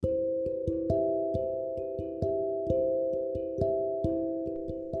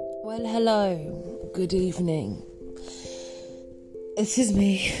Well, hello, good evening. This is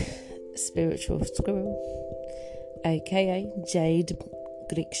me, Spiritual Squirrel, aka Jade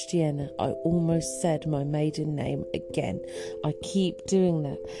Christiana. I almost said my maiden name again. I keep doing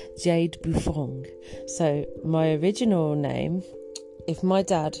that. Jade Buffong. So, my original name, if my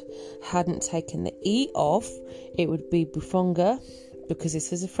dad hadn't taken the E off, it would be Buffonga, because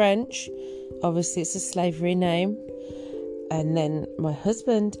this is a French. Obviously, it's a slavery name. And then my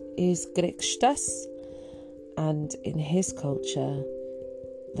husband is Grikstas, and in his culture,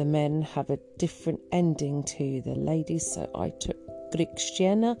 the men have a different ending to the ladies, so I took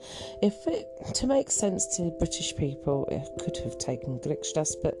Grikstina. To make sense to British people, it could have taken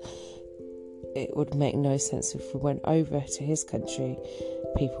Grikstas, but it would make no sense if we went over to his country.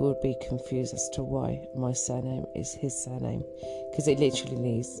 People would be confused as to why my surname is his surname, because it literally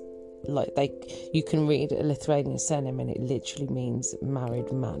means, you can read a Lithuanian surname and it literally means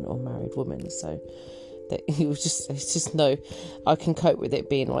married man or married woman. So that it's just no, I can cope with it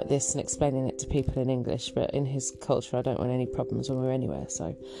being like this and explaining it to people in English, but in his culture I don't want any problems when we're anywhere,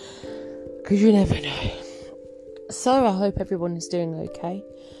 so, because you never know. So I hope everyone is doing okay.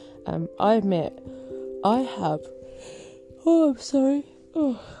 I admit I'm sorry.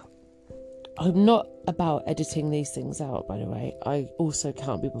 I'm not about editing these things out, by the way. I also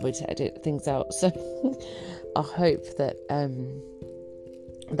can't be bothered to edit things out, so I hope that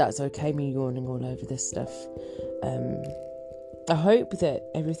that's okay, me yawning all over this stuff. I hope that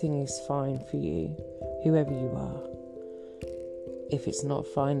everything is fine for you, whoever you are. If it's not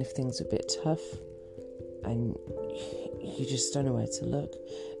fine, if things are a bit tough and you just don't know where to look,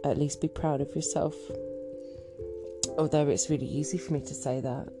 at least be proud of yourself. Although it's really easy for me to say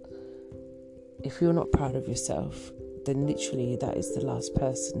that. If you're not proud of yourself, then literally that is the last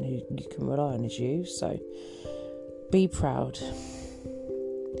person who you can rely on is you. So be proud.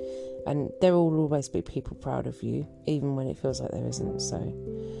 And there will always be people proud of you, even when it feels like there isn't. So,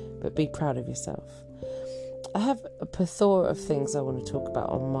 but be proud of yourself. I have a plethora of things I want to talk about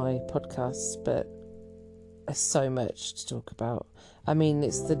on my podcasts, but there's so much to talk about. I mean,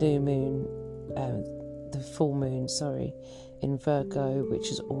 it's the new moon, the full moon, in Virgo, which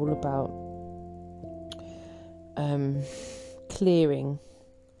is all about clearing.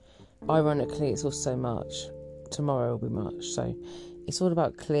 Ironically, it's also March. Tomorrow will be March, so it's all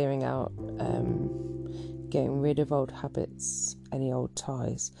about clearing out, getting rid of old habits, any old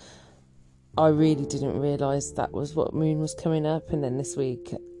ties. I really didn't realise that was what moon was coming up, and then this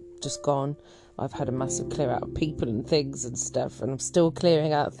week, just gone, I've had a massive clear out of people and things and stuff, and I'm still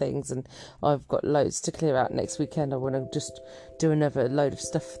clearing out things, and I've got loads to clear out next weekend. I want to just do another load of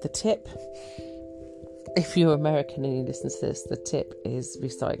stuff for the tip. If you're American and you listen to this, the tip is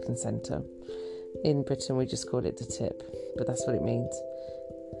recycling centre. In Britain, we just call it the tip, but that's what it means.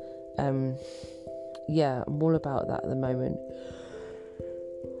 I'm all about that at the moment.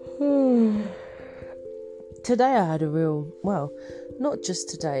 Today I had not just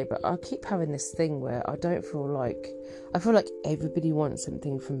today, but I keep having this thing where I feel like everybody wants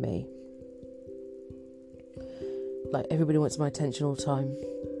something from me. Like everybody wants my attention all the time.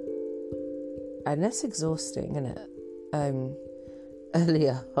 And that's exhausting, isn't it?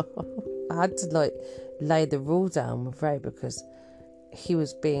 Earlier, I had to lay the rule down with Ray because he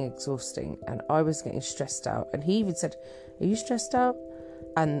was being exhausting and I was getting stressed out. And he even said, "Are you stressed out?"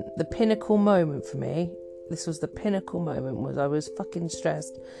 And the pinnacle moment for me, this was the pinnacle moment, was I was fucking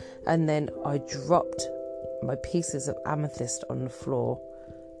stressed. And then I dropped my pieces of amethyst on the floor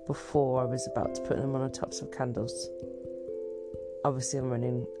before I was about to put them on the tops of candles. Obviously,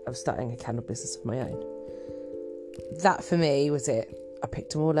 I'm starting a candle business of my own. That for me was it. I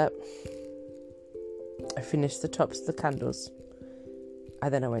picked them all up. I finished the tops of the candles.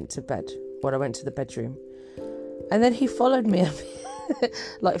 And then I went to bed. I went to the bedroom. And then he followed me up.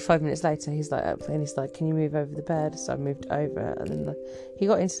 5 minutes later, he's up and he's like, "Can you move over the bed?" So I moved over, and then he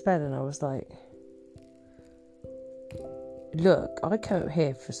got into bed, and I was like, "Look, I came up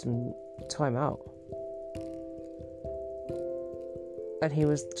here for some time out." And he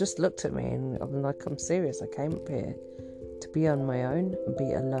just looked at me, and I'm like, "I'm serious. I came up here to be on my own and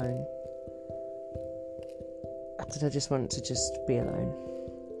be alone." I just want to just be alone.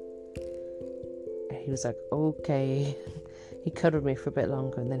 And he was like, "Okay." He cuddled me for a bit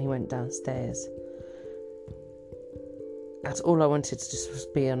longer, and then he went downstairs. That's all I wanted to just was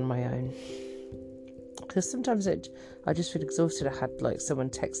be on my own. Because sometimes I just feel exhausted. I had someone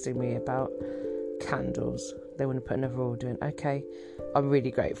texting me about candles. They want to put another order in. Okay, I'm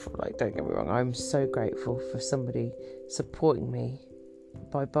really grateful. Don't get me wrong. I'm so grateful for somebody supporting me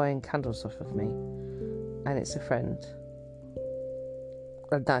by buying candles off of me, and it's a friend,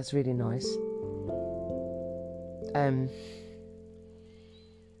 and that's really nice.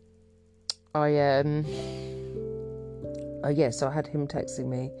 So I had him texting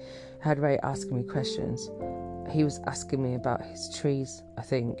me, I had Ray asking me questions. He was asking me about his trees, I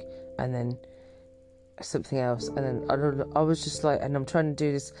think, and then something else, and then I was just like, and I'm trying to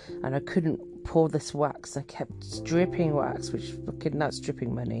do this, and I couldn't pour this wax. I kept dripping wax, which fucking, that's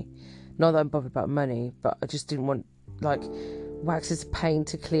dripping money. Not that I'm bothered about money, but I just didn't want, like, wax is a pain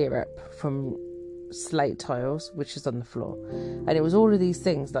to clear up from slate tiles, which is on the floor, and it was all of these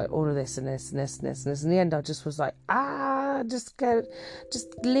things, like all of this and this and this and this and this. In the end, I just was like, just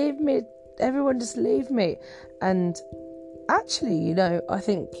leave me, everyone, just leave me. And actually, I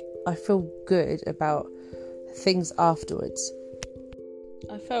think I feel good about things afterwards.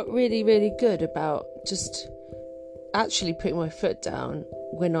 I felt really, really good about just actually putting my foot down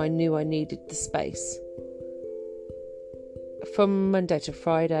when I knew I needed the space. From Monday to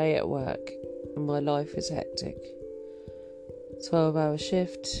Friday at work, my life is hectic. 12-hour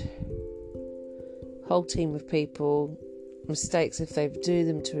shift, whole team of people, mistakes if they do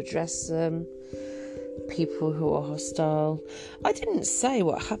them, to address them, people who are hostile. I didn't say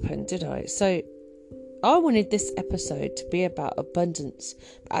what happened, did I? So I wanted this episode to be about abundance,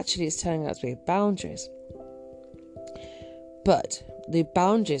 but actually it's turning out to be boundaries. But the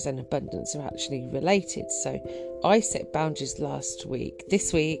boundaries and abundance are actually related. So I set boundaries last week,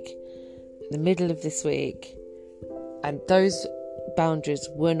 this week, the middle of this week, and those boundaries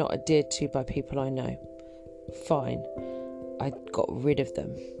were not adhered to by people I know. Fine. I got rid of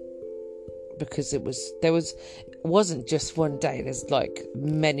them because it wasn't just one day. There's like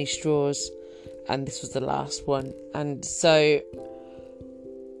many straws, and this was the last one. And so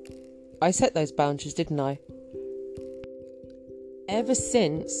I set those boundaries, didn't I? Ever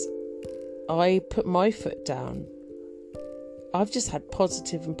since I put my foot down, I've just had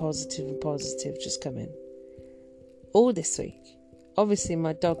positive just come in. All this week. Obviously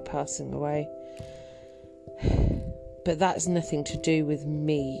my dog passing away, but that's nothing to do with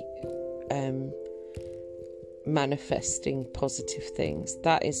me manifesting positive things.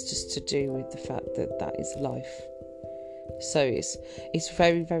 That is just to do with the fact that is life. So it's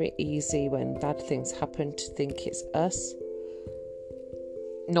very, very easy when bad things happen to think it's us.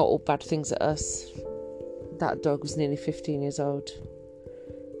 Not all bad things are us. That dog was nearly 15 years old.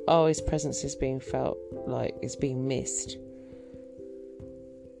 Oh, his presence is being felt, like it's being missed.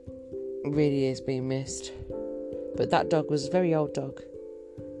 It really is being missed. But that dog was a very old dog.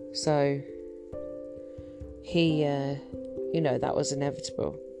 So he, that was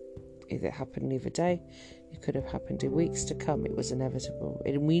inevitable. If it happened the other day, it could have happened in weeks to come. It was inevitable.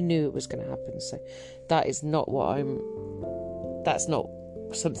 And we knew it was going to happen. So that is not that's not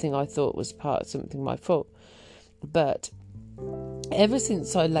something I thought was part of something my fault. But ever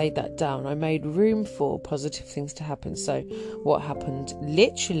since I laid that down, I made room for positive things to happen. So what happened?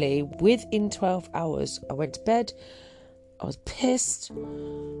 Literally within 12 hours, I went to bed. I was pissed.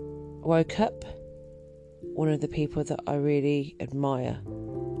 Woke up. One of the people that I really admire.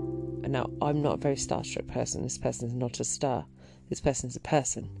 And now, I'm not a very starstruck person. This person is not a star. This person is a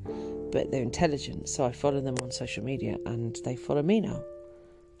person. But they're intelligent. So I follow them on social media and they follow me now.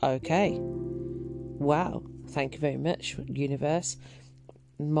 Okay. Wow. Thank you very much, universe.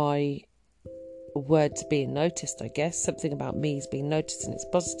 My words being noticed, I guess. Something about me is being noticed and it's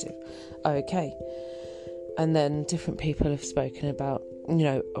positive. Okay. And then different people have spoken about,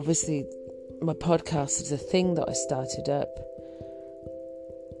 obviously my podcast is a thing that I started up.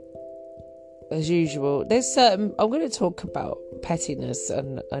 As usual, I'm going to talk about pettiness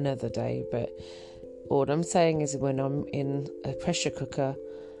another day, but all I'm saying is when I'm in a pressure cooker,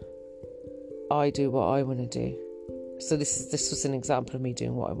 I do what I want to do. So this was an example of me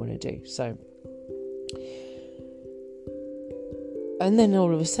doing what I want to do. So, and then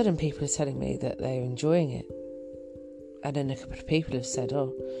all of a sudden people are telling me that they're enjoying it. And then a couple of people have said,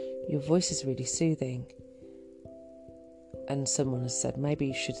 oh, your voice is really soothing. And someone has said, maybe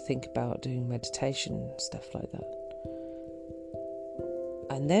you should think about doing meditation and stuff like that.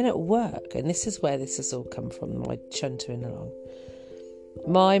 And then at work, and this is where this has all come from, my chuntering along.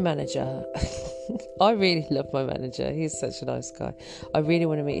 My manager, I really love my manager. He's such a nice guy. I really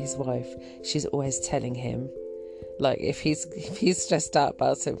want to meet his wife. She's always telling him, like, if he's stressed out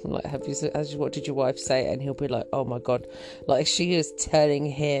about something, like, what did your wife say? And he'll be like, oh my God, like she is telling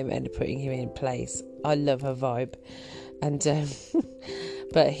him and putting him in place. I love her vibe. And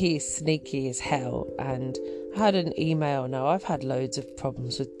but he's sneaky as hell. And I had an email. Now I've had loads of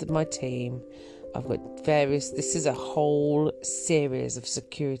problems with my team, I've got this is a whole series of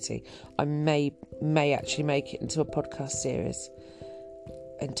security. I may actually make it into a podcast series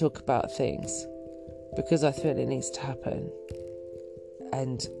and talk about things, because I feel it needs to happen.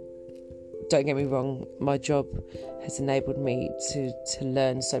 And don't get me wrong, my job has enabled me to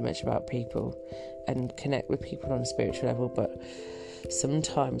learn so much about people and connect with people on a spiritual level, but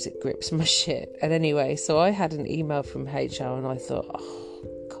sometimes it grips my shit. And anyway, so I had an email from HR and I thought, oh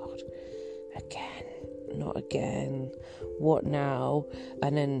God, again, not again, what now?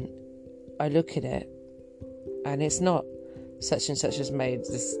 And then I look at it and it's not such and such has made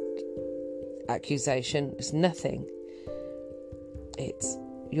this accusation. It's nothing. It's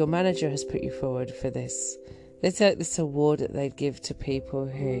your manager has put you forward for this. It's like this award that they give to people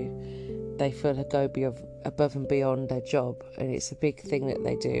who they feel go above and beyond their job, and it's a big thing that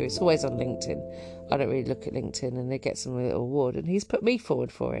they do. It's always on LinkedIn. I don't really look at LinkedIn, and they get some little award, and he's put me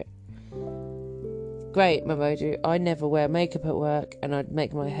forward for it. Great, Mamodu. I never wear makeup at work, and I'd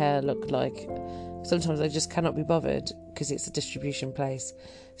make my hair look like... Sometimes I just cannot be bothered because it's a distribution place.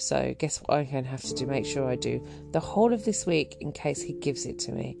 So guess what I'm going to have to do? Make sure I do the whole of this week in case he gives it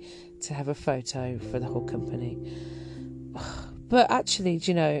to me, to have a photo for the whole company. But actually, do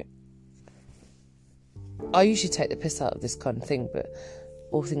you know, I usually take the piss out of this kind of thing, but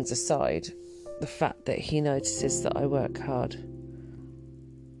all things aside, the fact that he notices that I work hard,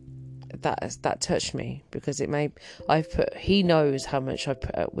 that touched me, because he knows how much I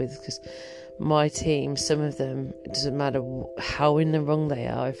put up with, because my team, some of them, it doesn't matter how in the wrong they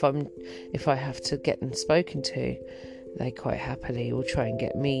are, if I have to get them spoken to, they quite happily will try and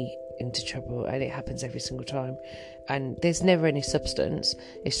get me into trouble, and it happens every single time. And there's never any substance.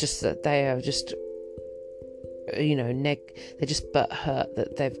 It's just that they are just, they're just butthurt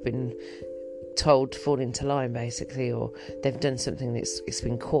that they've been told to fall into line, basically, or they've done something it's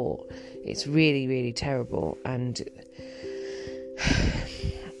been caught. It's really, really terrible, and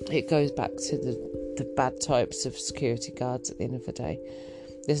it goes back to the bad types of security guards at the end of the day.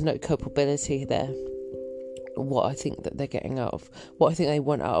 There's no culpability there. What I think that they're getting out of, what I think they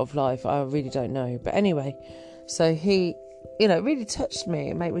want out of life, I really don't know. But anyway, so he, really touched me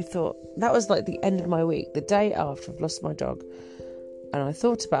and made me thought. That was like the end of my week, the day after I've lost my dog. And I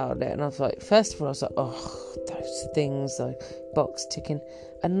thought about it, and I was like, first of all, I was like, oh, those things, like box ticking.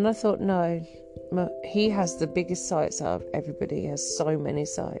 And then I thought, no, he has the biggest sights out of everybody. He has so many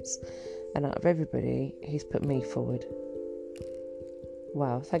sights. And out of everybody, he's put me forward.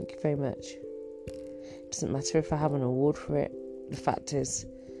 Wow, thank you very much. It doesn't matter if I have an award for it. The fact is,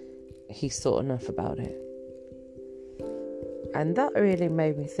 he's thought enough about it. And that really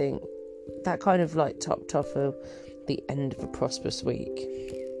made me think, that kind of like topped off of the end of a prosperous week.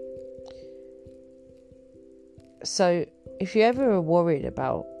 So if you ever are worried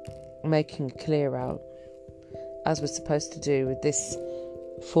about making a clear out, as we're supposed to do with this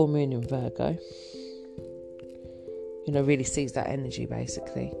full moon in Virgo, really seize that energy,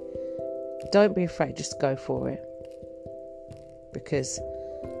 basically. Don't be afraid, just go for it. Because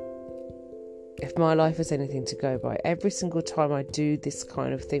if my life is anything to go by, every single time I do this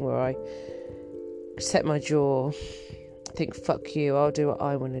kind of thing where I set my jaw, think, fuck you, I'll do what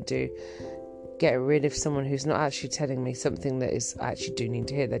I want to do, get rid of someone who's not actually telling me something that is actually do need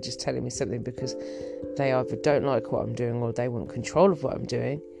to hear. They're just telling me something because they either don't like what I'm doing or they want control of what I'm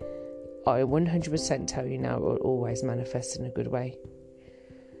doing. I 100% tell you now, it will always manifest in a good way.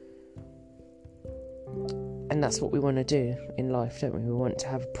 And that's what we want to do in life, don't we? We want to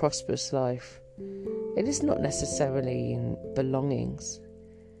have a prosperous life. It is not necessarily in belongings.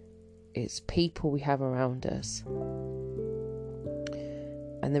 It's people we have around us,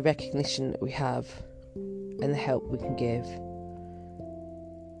 and the recognition that we have, and the help we can give.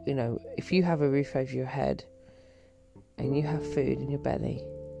 If you have a roof over your head and you have food in your belly,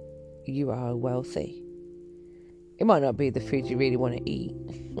 you are wealthy. It might not be the food you really want to eat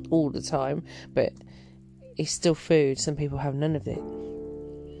all the time, but it's still food. Some people have none of it.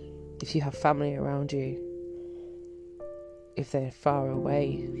 If you have family around you, if they're far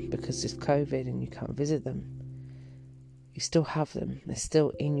away because of COVID and you can't visit them, you still have them. They're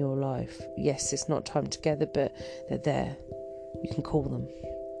still in your life. Yes, it's not time together, but they're there. You can call them.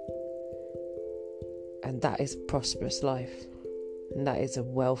 And that is a prosperous life. And that is a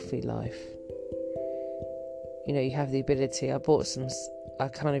wealthy life. You have the ability. I bought I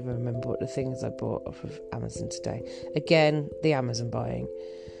can't even remember what the things I bought off of Amazon today. Again, the Amazon buying.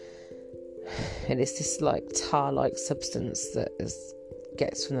 And it's this like tar-like substance that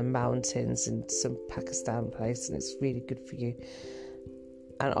gets from the mountains in some Pakistan place, and it's really good for you.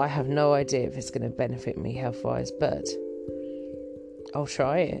 And I have no idea if it's going to benefit me health-wise, but I'll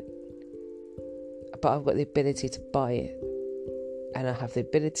try it. but I've got the ability to buy it. And I have the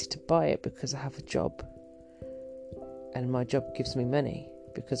ability to buy it because I have a job. And my job gives me money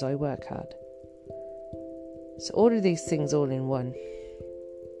because I work hard. So all of these things all in one,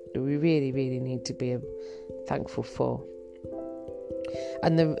 we really, really need to be thankful for.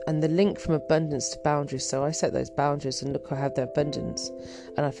 And the link from abundance to boundaries. So I set those boundaries and look, I have the abundance.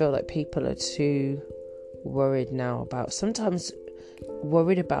 And I feel like people are too worried now sometimes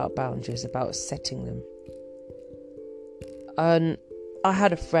worried about boundaries, about setting them. And I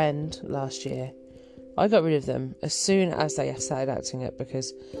had a friend last year. I got rid of them as soon as they started acting up,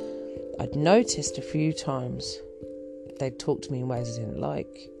 because I'd noticed a few times they'd talk to me in ways I didn't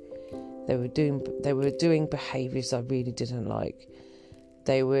like. They were doing behaviours I really didn't like.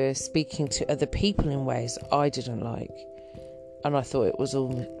 They were speaking to other people in ways I didn't like, and I thought it was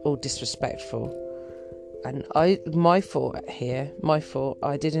all disrespectful. And my fault.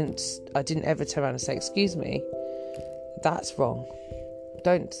 I didn't ever turn around and say, "Excuse me, that's wrong.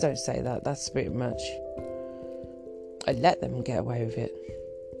 Don't say that. That's a bit much." I let them get away with it.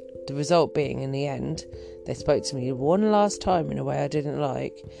 The result being, in the end, they spoke to me one last time in a way I didn't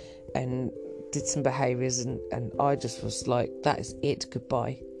like, and did some behaviours, and I just was like, that is it,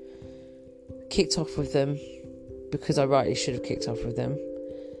 goodbye. Kicked off with them because I rightly should have kicked off with them,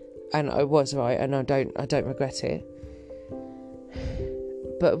 and I was right, and I don't regret it.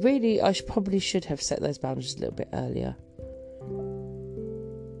 But really, I probably should have set those boundaries a little bit earlier.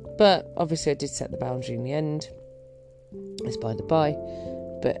 But obviously I did set the boundary in the end. It's by the by.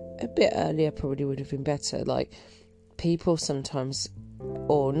 But a bit earlier probably would have been better. Like, people sometimes,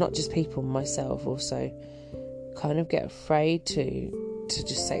 or not just people, myself also, kind of get afraid to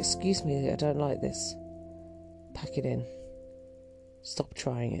just say, "Excuse me, I don't like this. Pack it in. Stop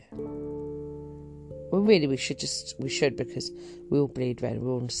trying it." Well, really, we should, because we all bleed red,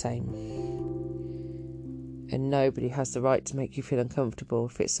 we're all the same. And nobody has the right to make you feel uncomfortable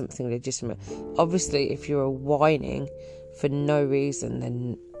if it's something legitimate. Obviously, if you're whining for no reason,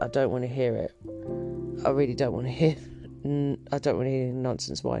 then I don't want to hear it. I really don't want to hear. I don't want to hear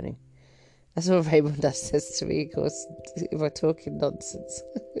nonsense whining. That's what Raymond says to me, of course, if I'm talking nonsense.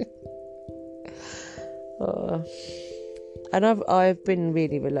 And I've been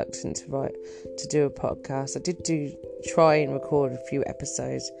really reluctant to do a podcast. I did try and record a few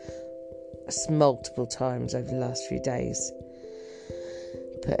episodes multiple times over the last few days,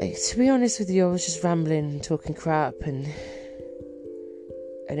 but to be honest with you, I was just rambling and talking crap, and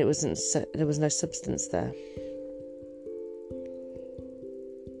there was no substance there.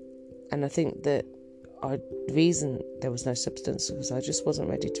 And I think that the reason there was no substance was I just wasn't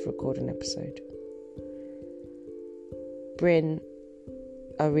ready to record an episode. Bryn,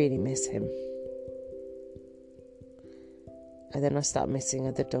 I really miss him. And then I start missing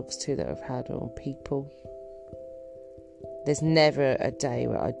other dogs too that I've had, or people. There's never a day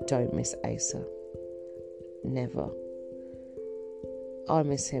where I don't miss Asa. Never. I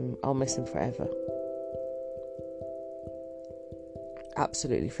miss him. I'll miss him forever.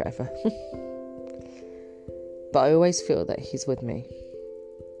 Absolutely forever. But I always feel that he's with me,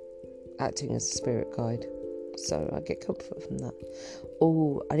 acting as a spirit guide. So I get comfort from that.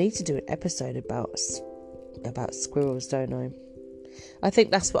 Oh, I need to do an episode about squirrels, don't I? I think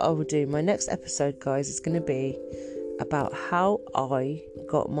that's what I will do. My next episode, guys, is going to be about how I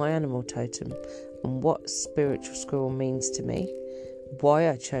got my animal totem and what spiritual squirrel means to me, why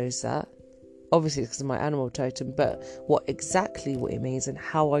I chose that. Obviously, because of my animal totem, but what it means and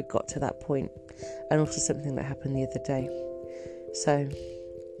how I got to that point, and also something that happened the other day. So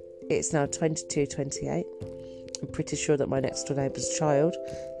it's now 22:28. I'm pretty sure that my next door neighbour's child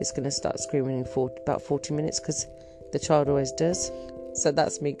is going to start screaming in about 40 minutes, because the child always does. So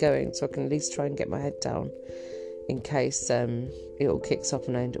that's me going, so I can at least try and get my head down in case it all kicks off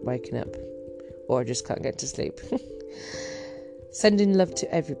and I end up waking up, or I just can't get to sleep. Sending love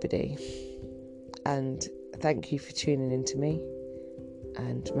to everybody, and thank you for tuning in to me.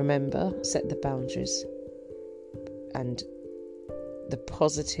 And remember, set the boundaries and the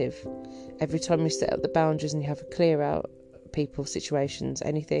positive. Every time you set up the boundaries and you have a clear out people, situations,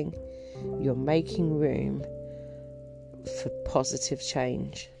 anything, you're making room for positive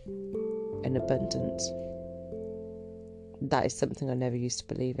change and abundance. That is something I never used to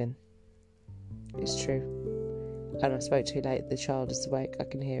believe in. It's true. And I spoke too late. The child is awake. I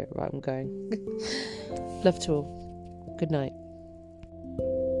can hear it. Right, I'm going. Love to all. Good night.